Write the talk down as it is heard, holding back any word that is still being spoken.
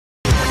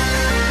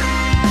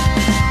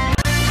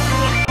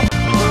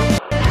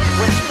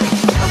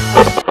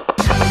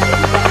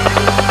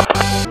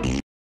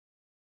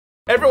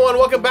everyone,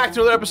 welcome back to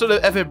another episode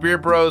of Eff It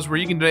Beard Bros, where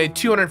you can donate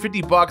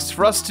 $250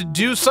 for us to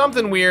do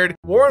something weird.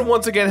 Warren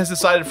once again has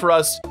decided for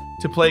us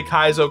to play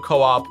Kaizo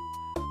Co-op.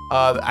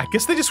 I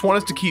guess they just want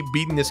us to keep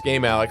beating this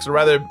game, Alex, or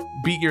rather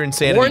beat your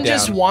insanity Warren down.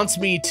 just wants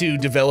me to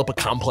develop a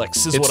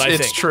complex, is what I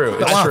think. It's true.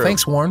 It's wow, true.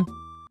 thanks, Warren.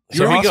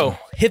 Here we go.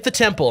 Hit the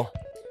temple.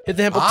 Hit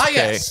the temple. Ah, Okay.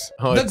 yes.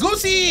 Oh, the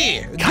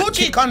Gucci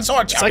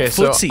consortium. It's like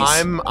so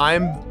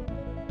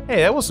footsies. Hey,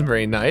 that wasn't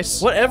very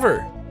nice.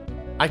 Whatever.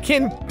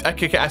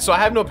 So I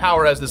have no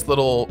power as this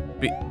little.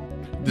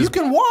 You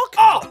can walk.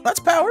 Oh, that's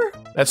power.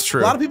 That's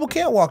true. A lot of people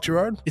can't walk,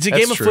 Jirard. It's a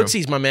That's game of true.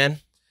 footsies, my man.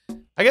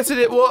 I guess it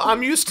is. Well,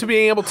 I'm used to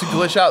being able to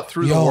glitch out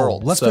through the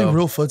world. Let's so. play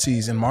real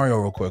footsies in Mario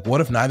real quick. What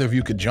if neither of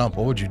you could jump?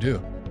 What would you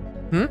do?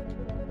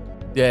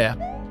 Yeah.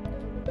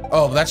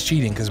 Oh, that's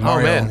cheating because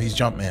Mario, man. he's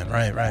Jumpman.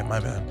 Right, my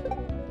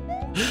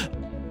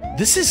bad.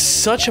 This is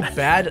such a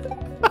bad.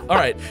 All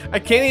right. I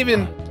can't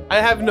even.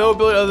 I have no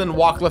ability other than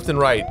walk left and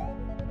right.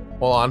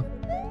 Hold on.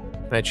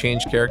 Can I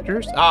change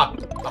characters? Aha!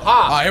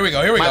 Ah, here we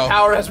go. My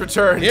power has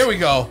returned. Here we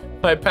go.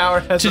 My power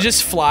has. To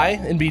just fly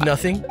and be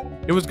nothing.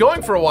 It was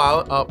going for a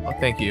while. Oh,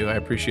 thank you. I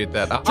appreciate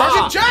that. Charge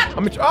it, Jack!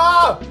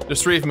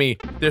 There's three of me.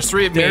 There's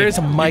three of me. There is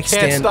a mic you can't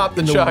stand stop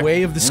the in chuck. the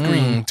way of the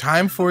screen.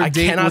 Time for a I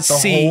date cannot with the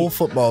see. whole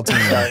football team.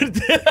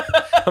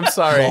 I'm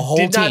sorry. The whole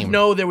Did not team.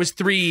 know there was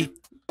 3.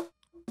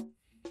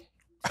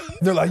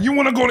 They're like, you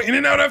want to go to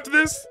In-N-Out after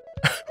this?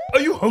 Are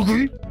you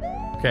hungry?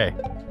 Okay.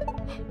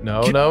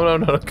 No.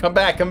 Come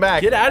back.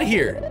 Get out of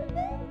here.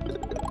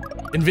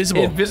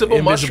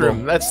 Invisible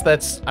mushroom.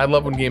 That's. I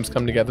love when games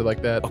come together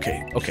like that.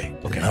 Okay.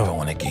 I love it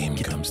when a game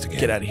comes together.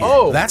 Get out of here.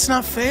 Oh, That's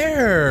not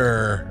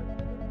fair.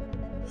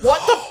 what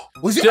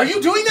the? Are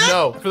you doing that?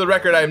 No, for the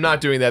record, I am not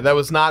doing that. That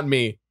was not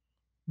me.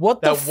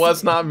 What the? That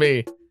was not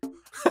me.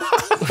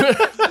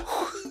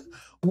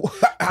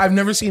 I've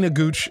never seen a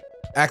gooch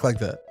act like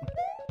that.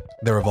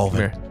 They're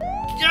evolving. Come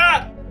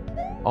Yeah.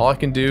 All I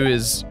can do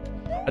is.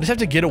 I just have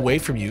to get away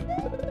from you.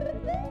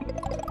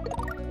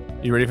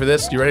 You ready for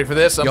this?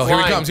 I'm Yo, flying.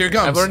 here he comes, here he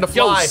comes. I've learned to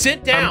Yo, fly.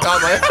 sit down.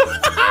 I'm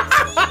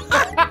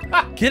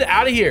Get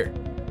out of here.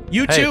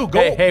 You Hey, too. Go.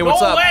 hey, what's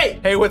go up? away.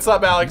 Hey, what's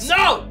up, Alex?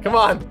 No. Come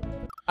on.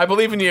 I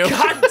believe in you.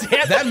 God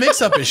damn. That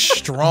mix-up is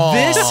strong.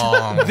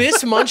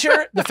 This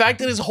muncher, the fact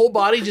that his whole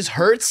body just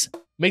hurts,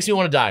 makes me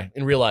want to die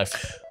in real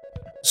life.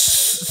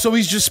 So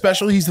he's just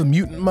special? He's the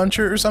mutant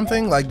muncher or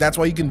something? Like, that's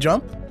why you can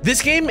jump?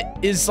 This game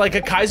is like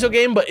a Kaizo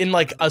game, but in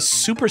like a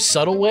super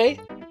subtle way,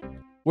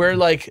 where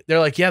like they're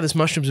like, yeah, this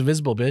mushroom's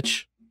invisible,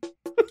 bitch.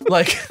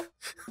 Like,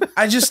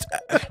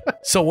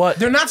 so what?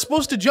 They're not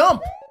supposed to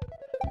jump.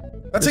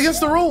 That's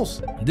against the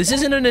rules. This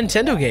isn't a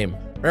Nintendo game.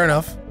 Fair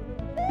enough.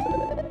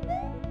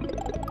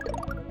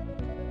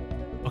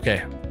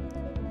 Okay.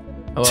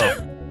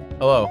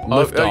 Hello.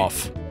 Lift Oh,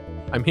 off.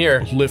 I'm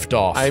here. Lift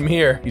off. I'm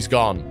here. He's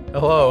gone.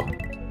 Hello.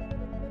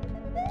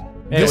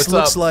 Hey, This what's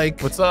looks up?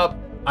 like- What's up?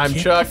 I'm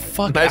Get Chuck. the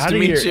fuck Nice outta to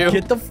meet here. you.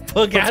 Get the fuck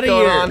What's out of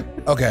going here.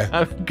 on? Okay.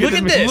 Good Look to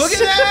at meet- this. Look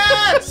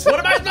at this! What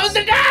am I supposed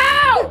to do?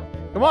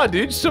 Come on,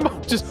 dude.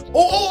 Just.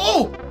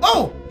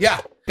 Oh! Yeah,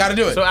 gotta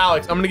do it. So,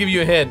 Alex, I'm gonna give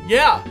you a hint.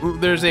 Yeah.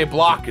 There's a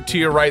block to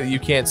your right that you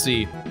can't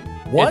see.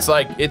 What? It's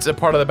like it's a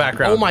part of the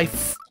background. Oh my.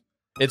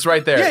 It's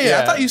right there.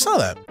 yeah, I thought you saw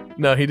that.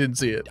 No, he didn't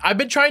see it. I've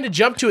been trying to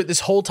jump to it this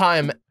whole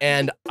time,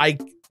 and I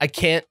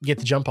can't get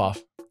the jump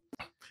off.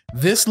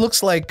 This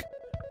looks like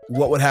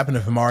what would happen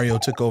if Mario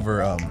took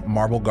over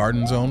Marble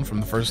Garden Zone from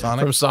the first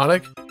Sonic. From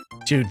Sonic?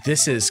 Dude,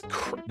 this is.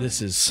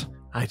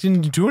 I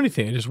didn't do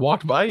anything. I just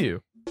walked by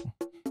you.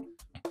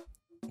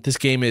 This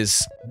game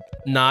is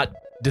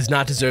does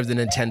not deserve the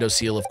Nintendo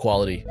seal of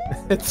quality.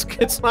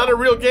 It's not a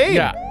real game.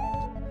 Yeah.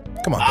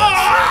 Come on,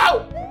 guys.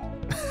 Oh!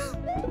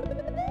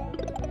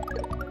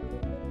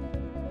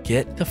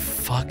 Get the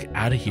fuck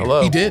out of here.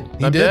 Hello. He did.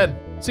 He I'm did. dead.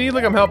 See,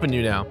 look, I'm helping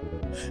you now.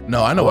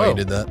 No, I know why Hello.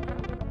 you did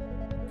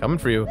that. Coming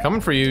for you.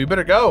 Coming for you. You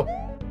better go.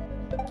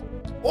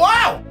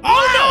 Wow!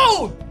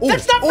 Oh no!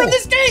 That's not from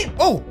this game!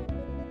 Oh!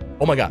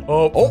 Oh my god.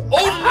 Oh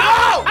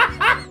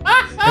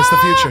It's the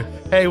future.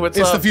 Hey, what's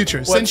It's up? the future.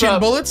 What's Sentient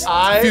up? bullets?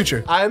 It's the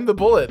future. I'm the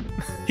bullet.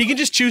 He can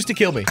just choose to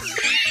kill me.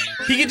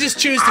 He can just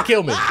choose to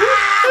kill me.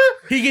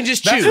 He can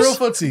just choose. That's real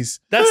footsies.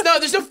 There's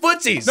no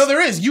footsies. No,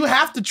 there is. You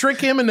have to trick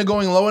him into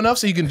going low enough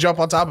so you can jump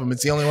on top of him.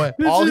 It's the only way.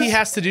 All he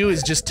has to do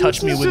is just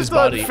touch me This is with his just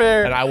body,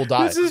 unfair. and I will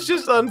die. This is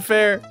just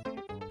unfair.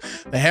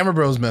 The Hammer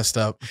Bros messed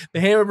up. The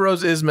Hammer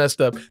Bros is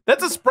messed up.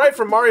 That's a sprite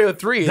from Mario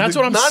 3. That's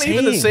what I'm not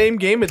even the saying. same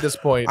game at this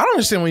point. I don't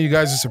understand why you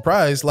guys are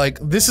surprised. Like,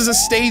 this is a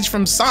stage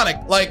from Sonic.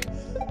 Like,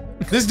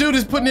 this dude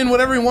is putting in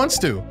whatever he wants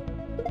to.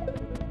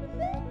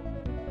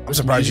 I'm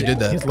surprised you did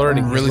that. He's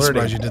learning. I'm really He's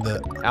learning. surprised you did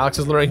that. Alex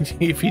is learning.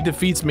 If he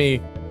defeats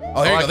me.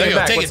 Oh, here I you go. There came you go.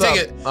 back. Take What's it.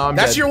 Take up? it. Oh, I'm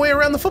That's dead. your way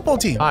around the football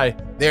team. Hi.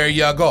 There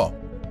you go.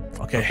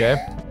 Okay.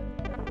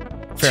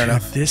 Fair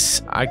enough.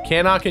 This I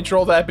cannot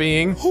control that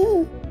being.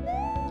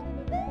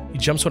 he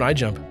jumps when I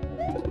jump.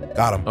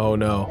 Got him. Oh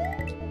no.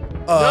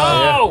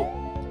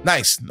 No!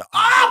 Nice.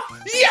 Oh,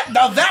 yeah.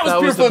 Now that was That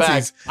pure was the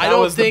back. footsies. I That don't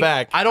was the think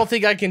back. I don't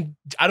think I can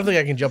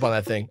jump on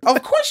that thing.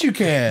 Of course you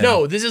can.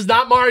 No, this is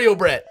not Mario,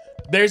 Brett.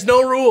 There's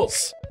no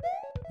rules.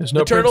 There's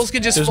no The turtles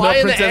can just there's fly no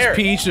in the Princess air.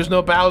 Peach. There's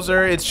no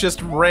Bowser. It's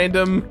just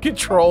random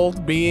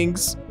controlled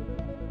beings.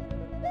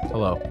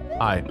 Hello.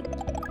 Hi.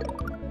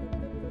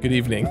 Good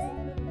evening.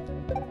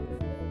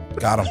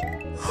 Got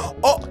him.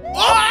 Oh!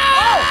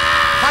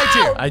 High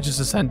tier. I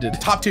just ascended.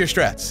 Top tier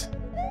strats.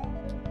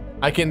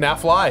 I can now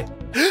fly.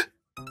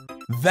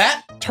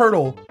 That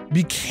turtle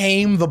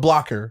became the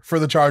blocker for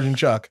the charging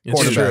Chuck.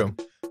 It's quarterback.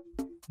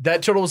 true.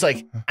 That turtle was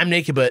like, I'm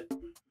naked, but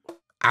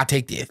I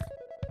take this.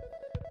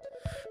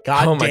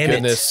 God Oh my damn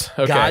goodness. it.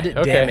 Okay, God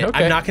okay, damn it.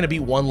 okay. I'm not going to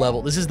beat one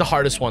level. This is the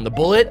hardest one. The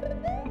bullet,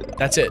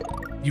 that's it.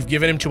 You've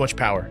given him too much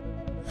power.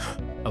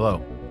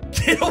 Hello.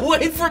 Get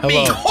away from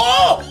me.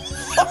 Hello.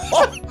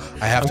 Oh!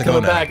 I have I'm to go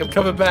coming now. back. I'm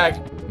coming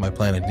back. My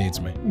planet needs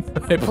me.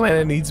 My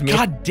planet needs me.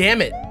 God damn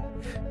it.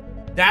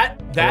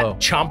 That Hello.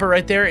 chomper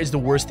right there is the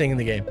worst thing in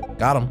the game.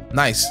 Got him.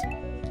 Nice.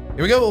 Here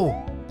we go.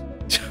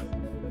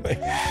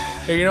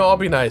 Here, you know, I'll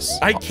be nice.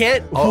 I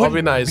can't. I'll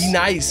be nice. Be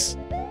nice.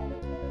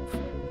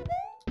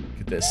 Look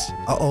at this.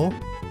 Uh-oh.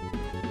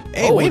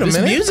 Hey, Oh, wait a this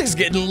minute. music's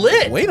getting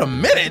lit. Wait a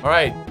minute. All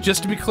right,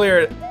 just to be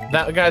clear,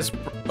 that guy's.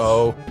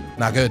 Oh.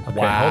 Not good. Okay,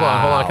 hold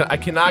on. I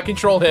cannot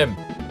control him.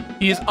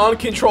 He is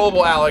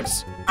uncontrollable,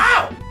 Alex.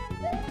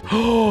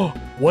 Oh,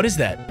 what is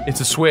that?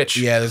 It's a switch.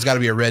 Yeah, there's got to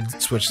be a red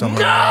switch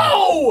somewhere.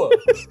 No!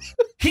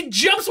 He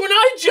jumps when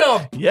I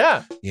jump.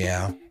 Yeah.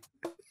 Yeah.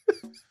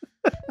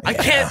 I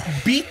can't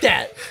beat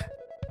that.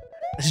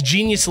 It's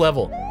genius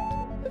level.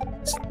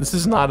 This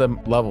is not a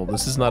level.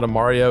 This is not a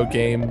Mario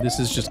game. This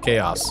is just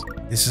chaos.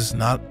 This is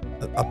not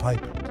a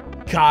pipe.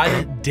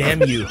 God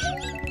damn you.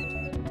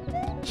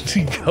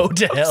 Go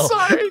to hell.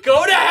 Sorry.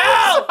 Go to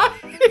hell!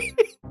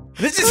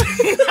 This is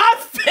not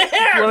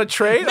fair! You want to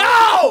trade?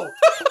 No!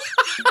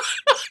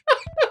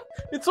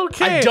 It's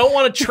okay. I don't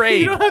want to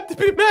trade. You don't have to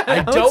be mad. I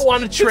Alex. don't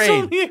want to trade.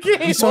 It's only a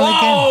game. It's only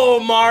a game. Whoa,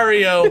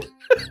 Mario!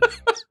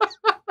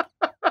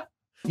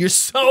 You're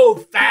so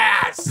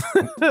fast!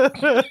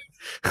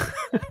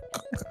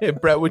 Hey,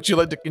 Brett, would you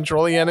like to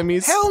control the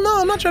enemies? Hell no,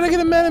 I'm not trying to get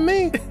him mad at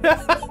me.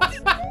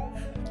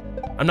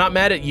 I'm not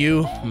mad at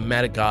you, I'm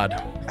mad at God.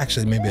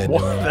 Actually, maybe I do.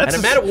 Well, And that's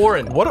I'm mad at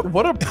Warren.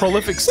 what a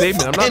prolific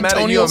statement. I'm not mad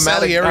at you. Antonio I'm mad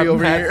Salieri at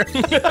over here.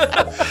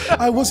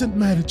 I wasn't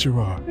mad at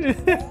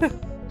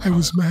Jirard. I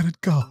was mad at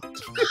God.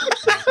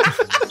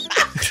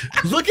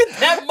 Look at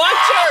that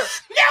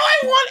muncher! Now I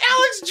want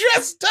Alex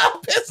dressed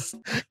up as.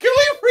 Can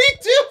we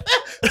redo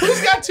that?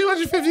 Who's got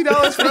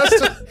 $250 for us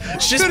to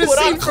Just do the put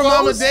on scene from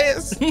clothes.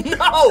 Amadeus?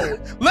 No!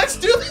 Let's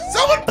do this.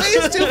 Someone pays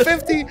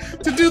 $250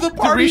 to do the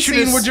party reshoot scene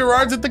this- where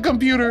Jirard's at the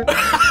computer.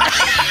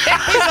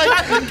 He's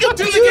like,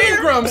 do the Game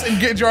Grumps, and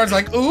Jirard's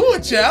like, ooh, a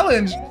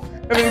challenge.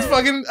 And then it's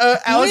fucking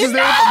Alex is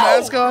there with the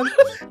mask on,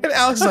 and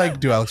Alex is like,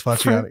 do Alex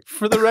Faciane.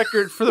 For the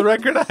record,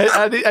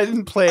 I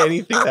didn't play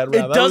anything that round.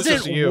 It That was just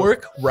doesn't you.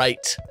 work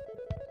right.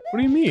 What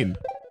do you mean?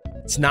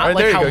 It's not All right,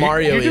 like there you how go.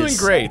 Mario You're doing is.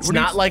 great. It's What do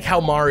you- not like how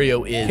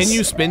Mario is. Can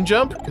you spin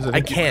jump? Because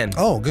I can.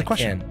 Oh, good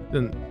question.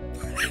 Then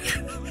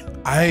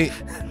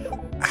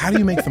How do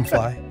you make them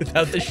fly?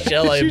 Without the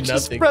shell, I you have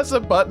just nothing. press a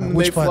button and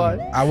Which they button?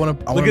 fly. I want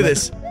to. Look at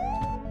this.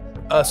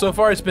 So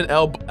far, it's been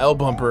L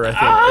bumper. I think.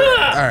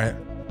 Ah! All right.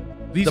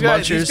 These The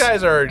guys, munchers. these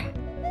guys are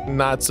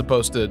not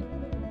supposed to.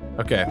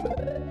 Okay.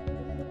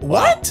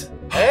 What?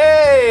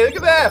 Hey, look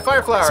at that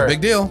fire flower. It's a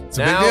big deal. It's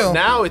a now, big deal.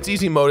 now it's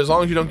easy mode as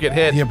long as you don't get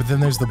hit. Yeah, but then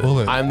there's the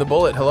bullet. I'm the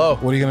bullet. Hello.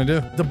 What are you gonna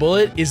do? The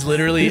bullet is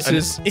literally This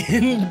is-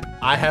 in.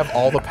 I have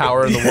all the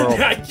power in the world.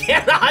 I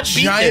cannot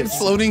beat Giant this.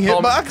 floating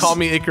Call, hitbox. call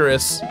me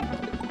Icarus.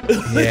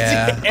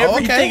 Yeah.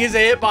 Everything Okay. is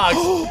a hitbox.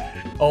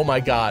 Oh my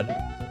god.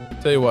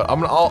 Tell you what,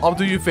 I'll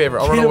do you a favor.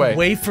 I'll run Get away.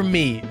 away from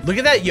me. Look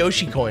at that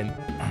Yoshi coin.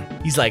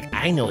 He's like,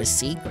 I know a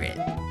secret.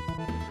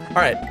 All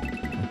right.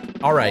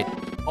 All right.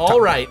 All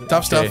right.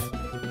 Tough stuff. Okay.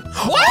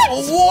 What?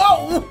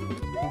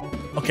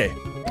 Whoa! Okay.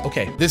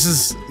 Okay. This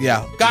is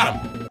got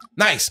him.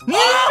 Nice. No!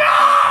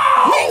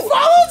 He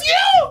follows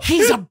you.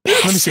 He's a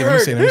bastard. Let me see. Let me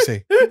see. Let me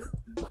see.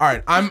 All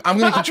right, I'm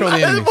gonna control the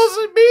It enemies.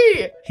 wasn't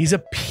me. He's a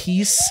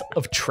piece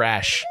of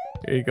trash.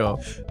 Here you go.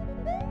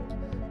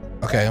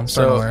 Okay, I'm starting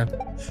So- to learn.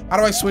 How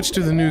do I switch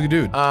to the new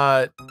dude?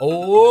 Oh.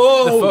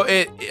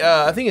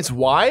 I think it's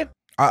Y,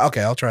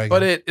 Okay, I'll try again.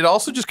 but it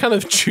also just kind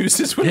of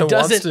chooses when it, wants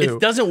doesn't. to. It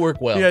doesn't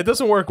work well. Yeah, it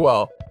doesn't work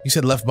well. You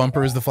said left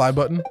bumper is the fly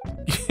button.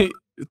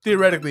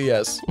 Theoretically,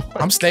 yes.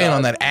 I'm staying God.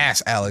 on that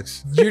ass,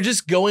 Alex. You're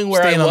just going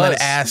where Staying I was. on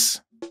that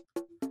ass.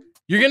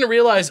 You're gonna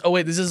realize. Oh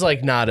wait, this is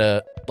like not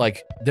a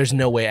like. There's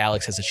no way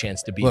Alex has a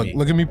chance to beat Look, me.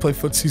 look at me play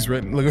footsies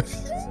written. Look at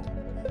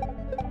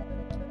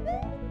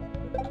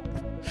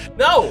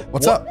No.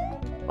 what's up.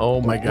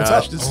 Oh my What's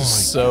gosh, up? this Oh is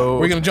my- so.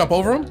 We're gonna jump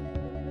over him.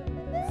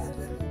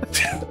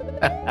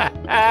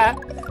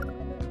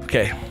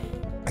 Okay.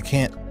 I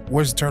can't.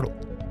 Where's the turtle?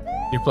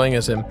 You're playing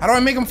as him. How do I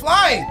make him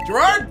fly,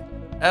 Jirard?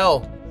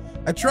 L.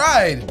 I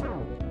tried.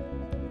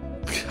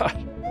 God.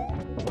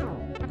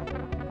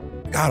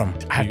 Got him.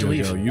 I have to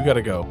leave. You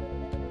gotta go.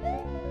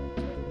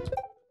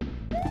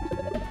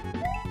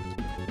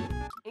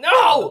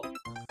 No.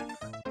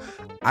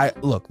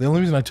 Look. The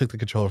only reason I took the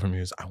controller from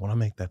you is I want to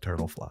make that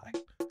turtle fly.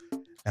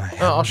 And I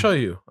Oh, I'll haven't- show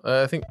you.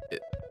 I think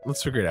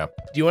Let's figure it out.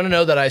 Do you want to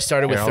know that I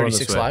started with Here, I'll run this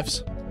 36 way.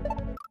 lives?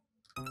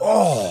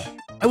 Oh,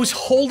 I was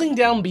holding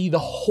down B the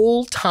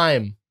whole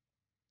time.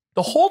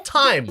 The whole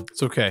time.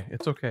 It's okay.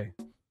 It's okay.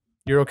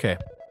 You're okay.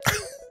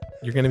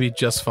 You're gonna be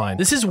just fine.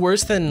 This is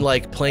worse than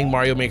like playing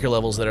Mario Maker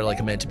levels that are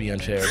like meant to be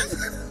unfair.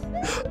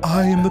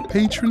 I am the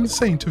patron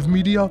saint of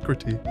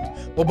mediocrity.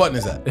 What button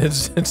is that?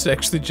 It's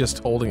actually just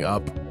holding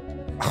up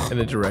in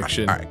a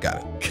direction. All right, got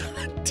it.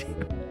 God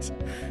damn it.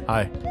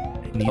 Hi.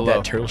 I need Hello.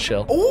 that turtle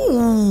shell.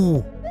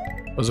 Ooh,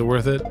 Was it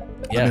worth it?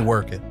 Yeah, let me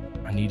work it.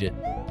 I need it.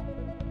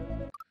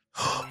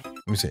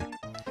 Let me see.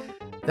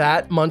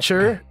 That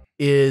muncher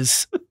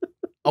is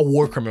a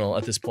war criminal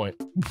at this point.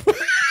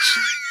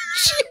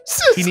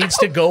 Jesus. He needs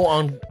to go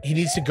on. He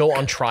needs to go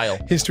on trial.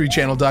 History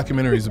Channel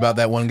documentaries about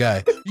that one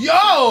guy.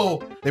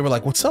 Yo! They were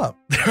like, "What's up?"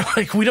 They're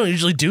like, we don't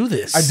usually do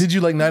this. I did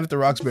you like Night at the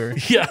Roxbury?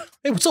 Yeah.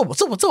 Hey, what's up?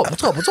 What's up? What's up?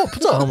 What's up? What's up?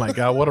 What's up? Oh my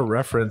god, what a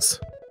reference.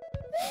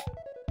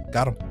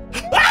 Got him.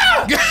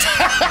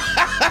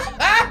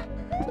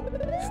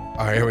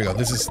 All right, here we go.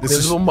 This is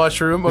Visible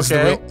mushroom. this is the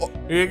Okay. real-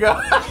 oh, Here you go.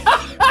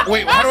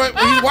 wait, how do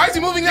I? Why is he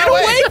moving that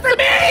way? Away from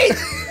me!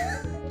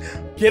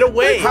 Get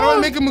away! How do I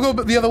make him go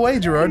the other way,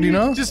 Jirard? Do you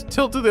know? Just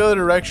tilt to the other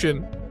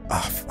direction. Oh,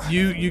 fuck.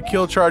 You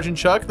kill Charge and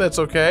Chuck. That's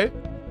okay.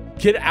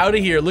 Get out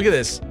of here! Look at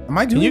this. Am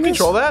I doing Can you this?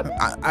 control that?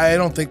 I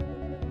don't think.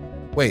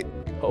 Wait.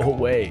 Oh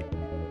wait.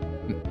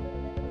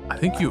 I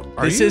think you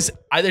are. This you? is.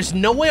 There's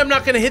no way I'm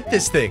not gonna hit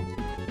this thing.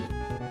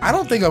 I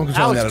don't think I'm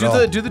controlling Alex, that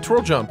at all. do the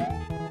twirl jump.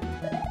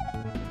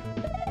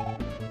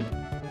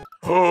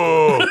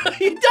 Oh.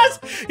 He does.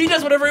 He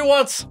does whatever he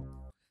wants.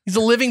 He's a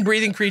living,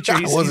 breathing creature. I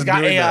He's wasn't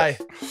got doing AI.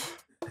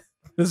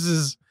 This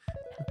is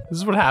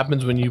what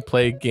happens when you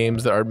play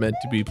games that are meant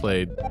to be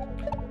played.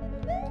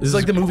 This is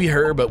like the movie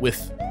Her, but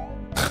with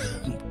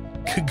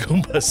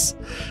Goombas.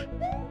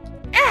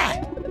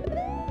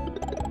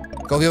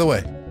 Go the other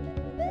way.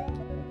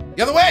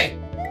 The other way.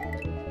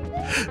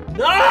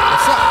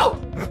 No!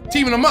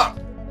 Teaming them up.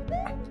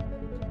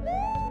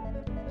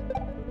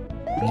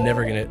 I'm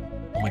never gonna.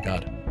 Oh my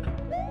god.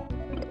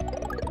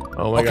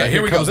 Oh my god. Okay,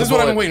 here we go. comes This is the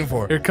what I've bullet. been waiting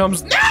for. Here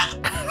comes.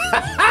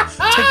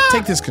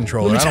 Take this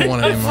controller. I don't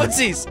want it anymore.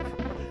 Footsies.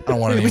 I don't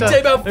want it Let me anymore. tell you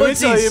about Let me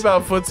tell you footsies.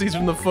 about footsies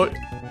from the foot.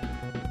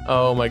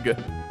 Oh my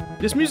god.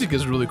 This music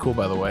is really cool,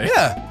 by the way.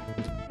 Yeah.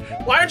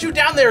 Why aren't you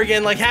down there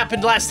again like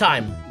happened last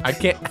time? I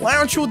can't. Why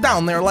aren't you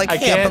down there like I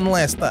can't- happened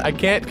last time? I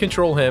can't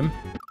control him.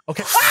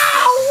 Okay.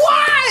 Ow!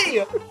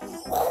 Why?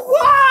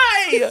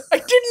 Why? I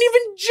didn't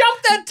even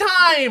jump that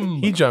time.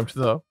 He jumped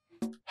though.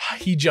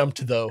 He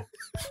jumped though.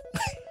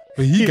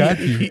 But he got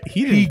you.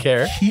 He didn't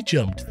care. He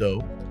jumped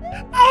though.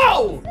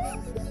 Oh!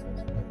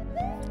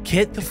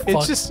 Get the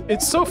fuck.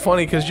 It's so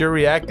funny because you're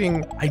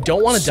reacting I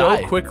don't want to so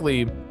die.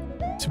 quickly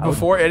to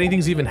before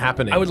anything's even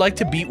happening. I would like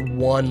to beat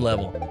one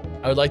level.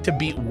 I would like to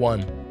beat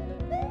one.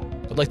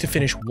 I'd like to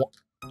finish one.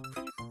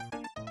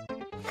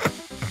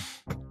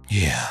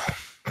 Yeah.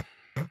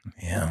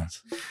 Yeah.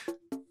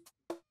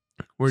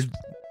 We're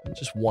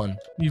Just one.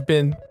 you've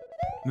been.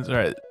 It's all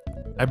right.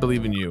 I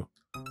believe in you.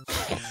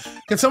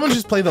 Can someone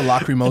just play the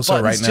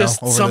Lacrimosa right now?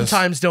 just over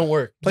sometimes don't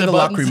work. Play the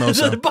buttons-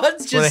 Lacrimosa. The buttons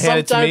Want just to hand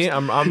it to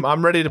sometimes. me?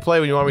 I'm ready to play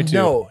when you want me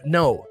to.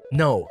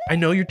 No. I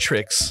know your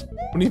tricks.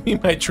 What do you mean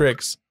my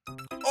tricks?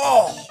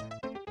 Oh.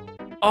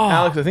 Oh,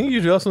 Alex, I think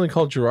you do something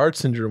called Jirard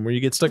syndrome, where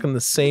you get stuck on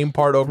the same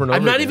part over and over.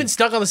 I'm not again. even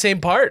stuck on the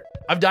same part.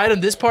 I've died on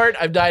this part.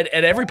 I've died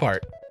at every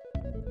part.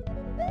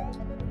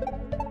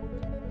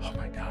 Oh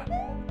my god.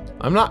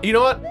 I'm not. You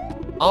know what?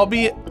 I'll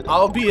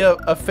be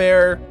a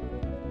fair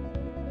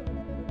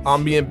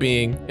ambient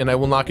being, and I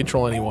will not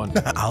control anyone.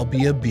 I'll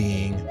be a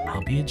being.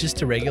 I'll be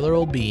just a regular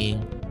old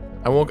being.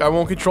 I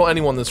won't control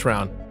anyone this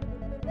round.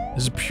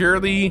 This is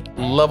purely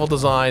level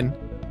design.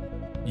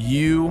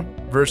 You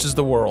versus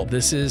the world.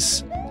 This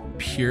is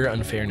pure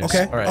unfairness.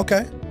 Okay. All right.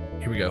 Okay.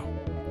 Here we go.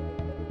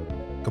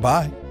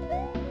 Goodbye.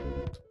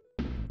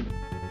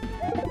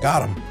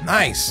 Got him.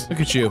 Nice. Look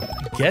at you.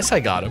 Guess I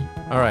got him.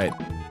 All right.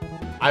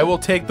 I will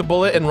take the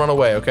bullet and run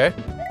away. Okay.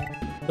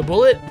 The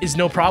bullet is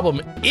no problem.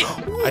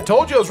 I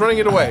told you I was running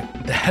it away.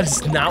 That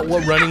is not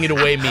what running it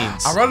away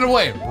means. I'll run it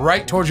away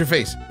right towards your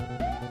face.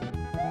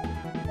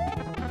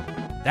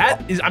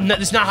 That is. I'm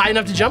not. It's not high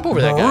enough to jump over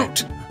that guy.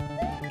 Brute.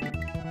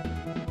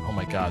 Oh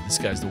my god. This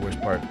guy's the worst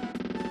part.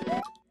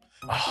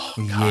 Oh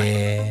god.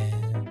 Yeah.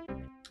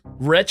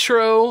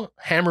 Retro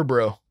Hammer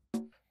Bro.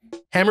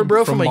 Hammer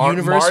Bro from a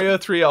universe. Mario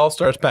 3 All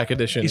Stars Pack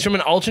Edition. He's from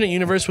an alternate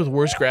universe with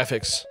worse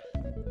graphics.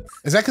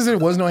 Is that because there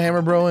was no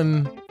Hammer Bro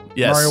in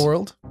Yes. Mario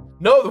World?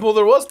 No, well,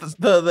 there was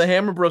the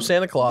Hammer Bro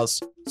Santa Claus.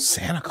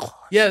 Santa Claus.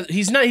 Yeah,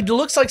 he's not. He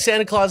looks like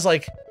Santa Claus.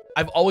 Like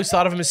I've always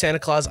thought of him as Santa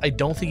Claus. I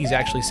don't think he's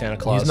actually Santa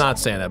Claus. He's not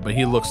Santa, but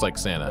he looks like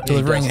Santa.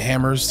 Delivering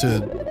hammers to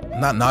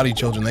not naughty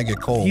children. They get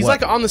cold. He's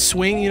What? like on the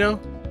swing, you know.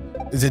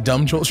 Is it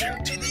dumb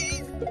children?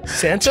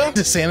 Santa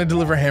Does Santa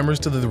deliver hammers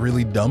to the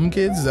really dumb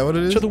kids? Is that what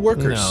it is? to the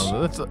workers.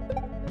 No, that's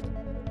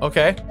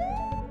okay.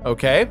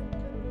 Okay,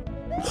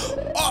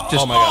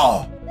 Oh my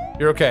God.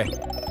 you're okay.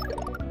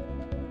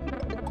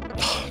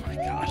 Oh my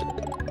god.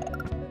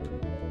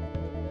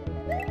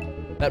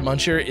 That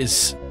muncher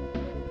is.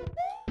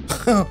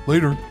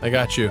 Later. I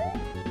got you.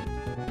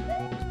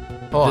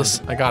 Hold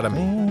on. I got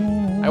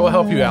him. I will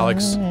help you,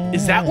 Alex.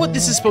 Is that what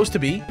this is supposed to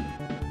be?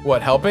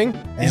 What, helping?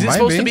 Is it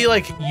supposed to be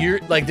like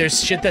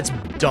there's shit that's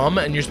dumb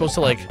and you're supposed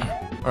to like?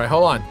 All right,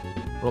 hold on.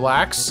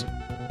 Relax.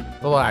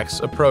 Relax.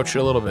 Approach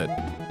a little bit.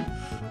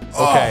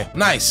 Okay. Oh,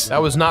 nice.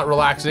 That was not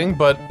relaxing,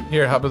 but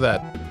here, how about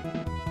that?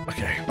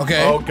 Okay.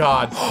 Okay. Oh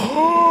God.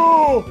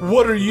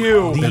 What are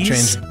you? They're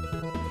changing.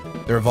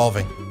 They're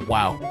evolving.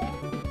 Wow.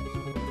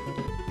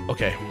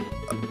 Okay.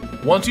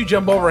 Once you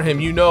jump over him,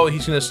 you know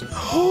he's gonna.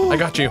 I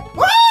got you.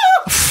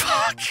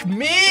 Fuck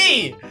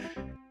me!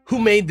 Who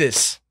made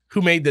this?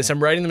 Who made this?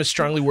 I'm writing them a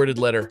strongly worded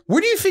letter. Where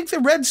do you think the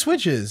red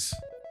switch is?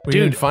 We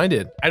didn't find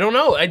it. I don't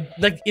know.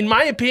 In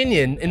my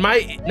opinion, in my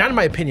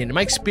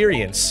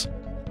experience,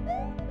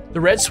 the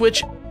red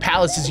switch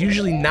palace is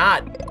usually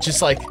not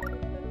just like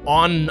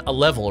on a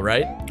level,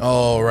 right?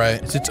 Oh,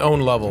 right. It's its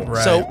own level.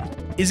 Right. So,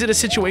 is it a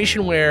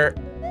situation where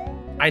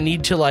I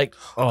need to like?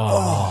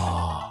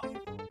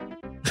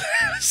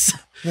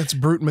 That's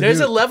brute. There's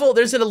a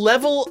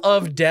level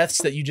of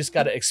deaths that you just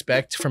got to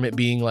expect from it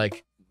being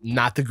like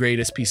not the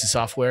greatest piece of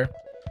software,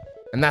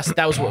 and that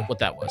was what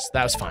that was.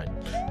 That was fine.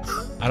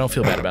 I don't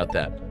feel bad about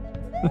that.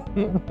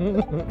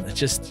 It's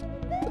just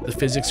the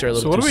physics are a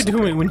little. So what too are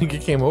we doing when you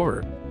get game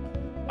over?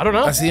 I don't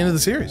know. That's the end of the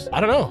series. I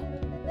don't know.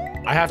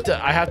 I have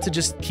to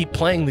just keep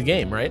playing the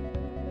game, right?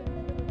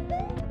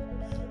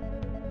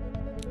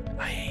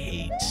 I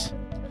hate.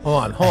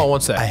 Hold on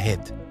one sec. I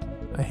hate.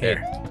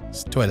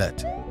 It's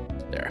toilet.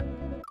 There.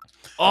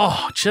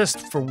 Oh,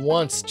 just for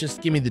once,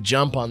 just give me the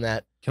jump on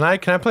that. Can I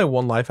play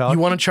one life, Alex?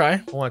 You want to try?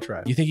 I want to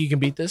try. You think you can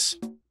beat this?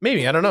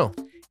 Maybe, I don't know.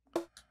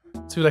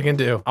 Let's see what I can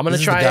do. I'm gonna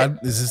try it.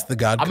 Is this the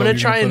god? I'm gonna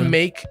try and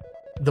make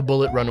the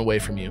bullet run away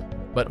from you.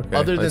 But Okay,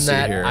 other than let's see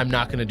that, here. I'm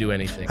not gonna do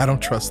anything. I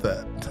don't trust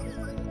that.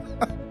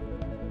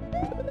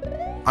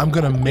 I'm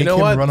gonna make You know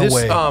him what? run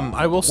away.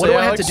 I will say, What do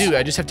I have Alex, to do?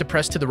 I just have to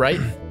press to the right,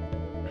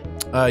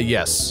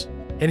 yes.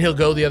 and he'll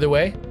go the other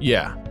way.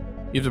 Yeah.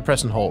 You have to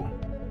press and hold.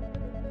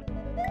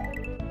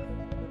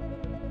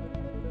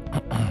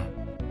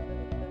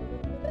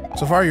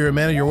 So far, you're a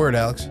man of your word,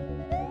 Alex.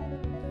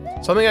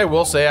 Something I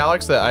will say,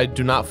 Alex, that I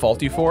do not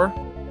fault you for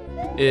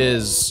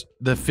is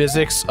the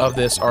physics of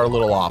this are a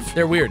little off.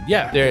 They're weird.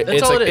 Yeah, that's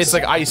it's all like it is. it's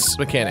like ice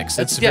mechanics.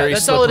 It's yeah, very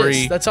that's slippery. all it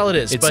is. That's all it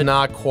is. It's but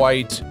not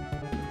quite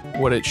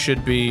what it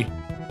should be.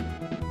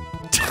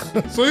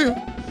 See?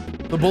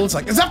 The bullet's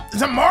like, is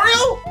that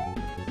Mario?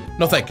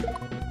 No, thank you.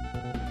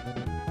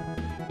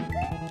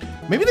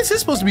 Maybe this is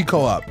supposed to be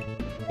co-op.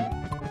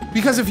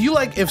 Because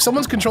if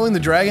someone's controlling the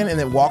dragon and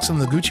it walks in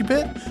the Gucci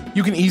pit,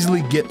 you can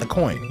easily get the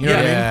coin. You know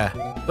what I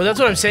mean? But that's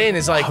what I'm saying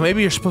is like,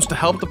 Maybe you're supposed to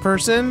help the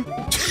person.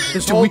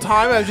 This whole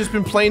time I've just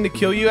been playing to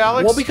kill you,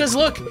 Alex. well, because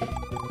look,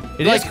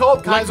 it is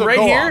called Kaizo right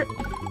Co-op. here.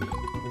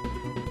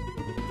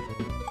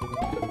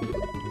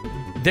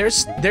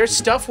 There's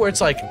stuff where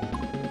it's like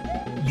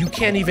you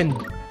can't even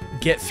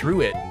get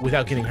through it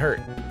without getting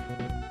hurt.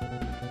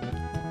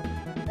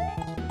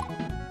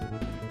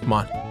 Come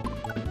on.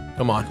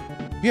 Come on.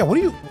 Yeah, what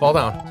do you... Fall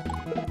down.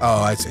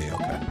 Oh, I see,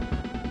 okay.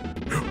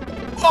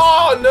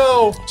 Oh,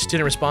 no! Just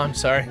didn't respond.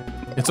 Sorry.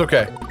 It's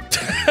okay.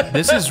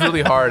 This is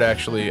really hard,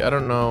 actually. I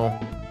don't know.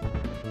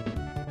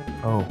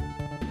 Oh.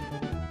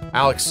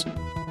 Alex,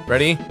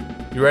 ready?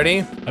 You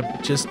ready?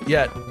 That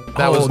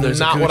was there's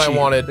a not what I Gucci.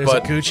 wanted, There's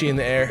but- a Gucci in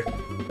the air.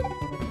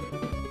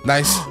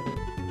 Nice.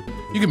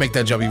 You can make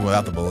that jump even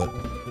without the bullet.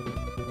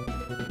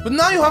 But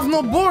now you have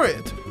no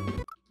bullet.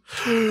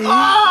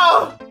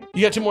 Ah!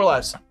 You got 2 more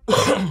lives.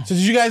 So did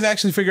you guys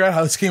actually figure out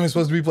how this game is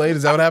supposed to be played?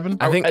 Is that what happened?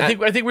 I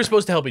think we're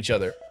supposed to help each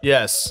other.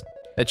 yes.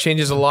 That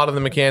changes a lot of the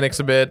mechanics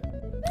a bit.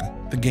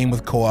 The game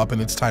with co-op in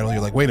its title,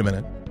 you're like, wait a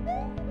minute.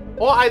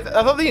 Well, I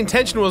thought the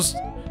intention was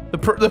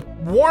the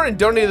Warren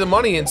donated the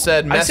money and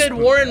said. I said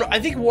Warren. I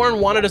think Warren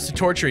wanted us to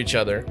torture each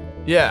other.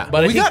 Yeah,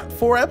 But We got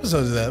 4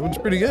 episodes of that, which is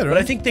pretty good, right? But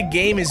I think the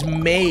game is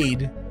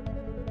made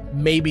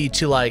maybe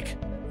to like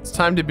it's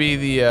time to be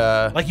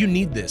the. you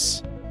need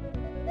this.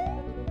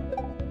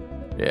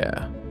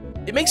 Yeah.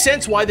 It makes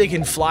sense why they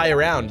can fly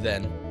around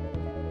then.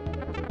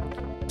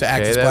 to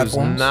act as that was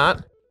platforms.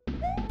 not.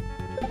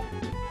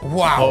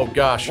 Wow. Oh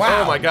gosh.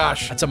 Wow. Oh my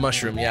gosh. That's a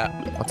mushroom,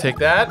 yeah. I'll take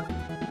that.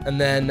 And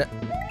then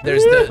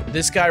there's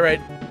this guy right.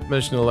 I'm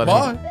just gonna let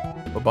Bye.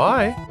 him. Bye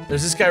bye.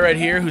 There's this guy right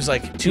here who's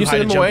like Can too you high to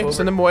send him jump away? over.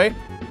 Send him away.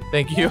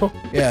 Thank you.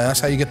 Yeah,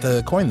 that's how you get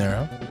the coin there,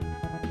 huh?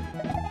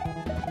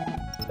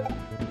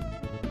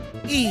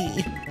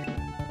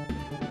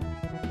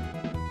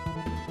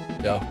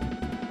 Yo,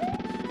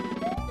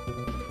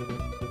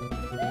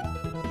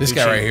 This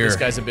guy right here. This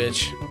guy's a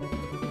bitch.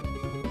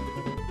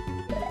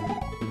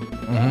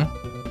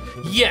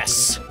 Mm-hmm.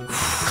 Yes.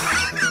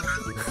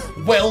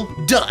 Well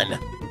done.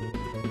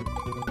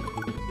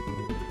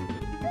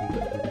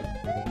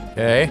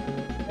 Okay.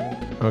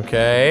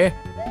 Okay.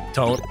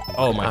 Don't.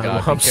 Oh my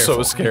god. I'm be so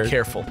careful. scared. Be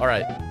careful. All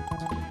right.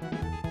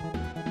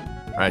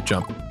 All right,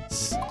 jump.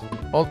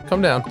 Oh,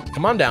 come down,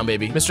 Come on down,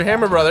 baby. Mr.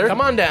 Hammer Brother.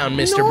 Come on down,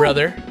 Mr. No.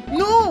 Brother.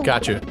 No.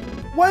 Gotcha.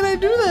 Why'd I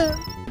do that?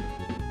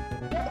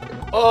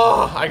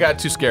 Oh, I got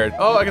too scared.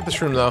 Oh, I got the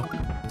shroom though.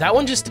 That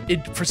one just,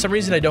 for some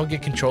reason, I don't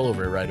get control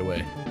over it right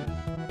away.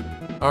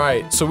 All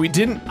right, so we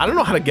didn't. I don't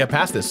know how to get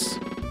past this.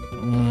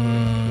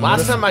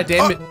 Last time I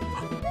damn it.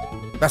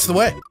 That's the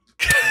way.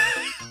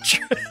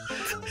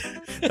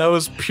 That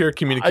was pure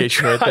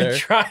communication right there. I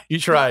tried. You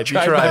tried. You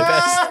my tried.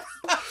 best.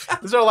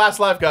 This is our last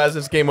life, guys.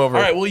 It's game over.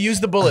 All right, we'll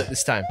use the bullet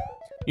this time.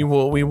 We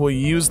will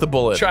use the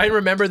bullet. Try and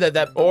remember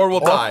that. Or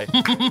we'll die.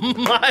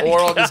 My Or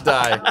I'll just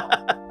die.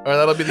 Or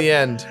that'll be the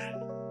end.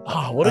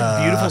 Oh, what a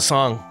beautiful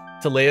song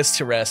to lay us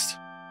to rest.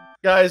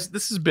 Guys,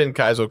 this has been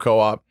Kaizo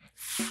Co-op.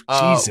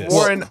 Jesus.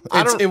 Warren,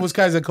 It was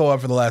Kaizo Co-op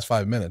for the last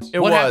 5 minutes.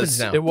 What happens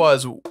now? It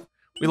was.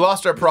 We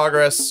lost our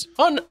progress.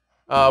 Oh,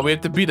 no. We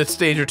have to beat a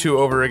stage or two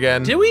over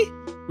again. Did we?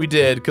 We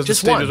did, because the Just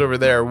stage one. was over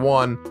there.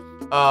 One.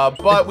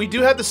 But we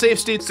do have the save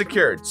state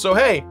secured. So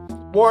hey,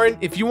 Warren,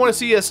 if you want to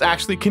see us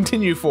actually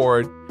continue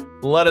forward,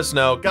 let us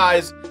know.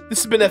 Guys,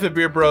 this has been Eff It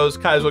Beard Bros,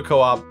 Kaizo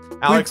Co-op.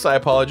 Alex, I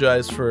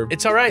apologize for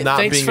It's all right. not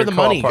Thanks being for your the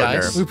money, co-op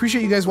partner. guys. We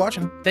appreciate you guys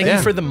watching. Thank Yeah.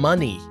 you for the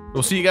money.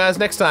 We'll see you guys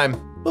next time.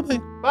 Bye-bye.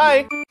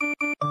 Bye.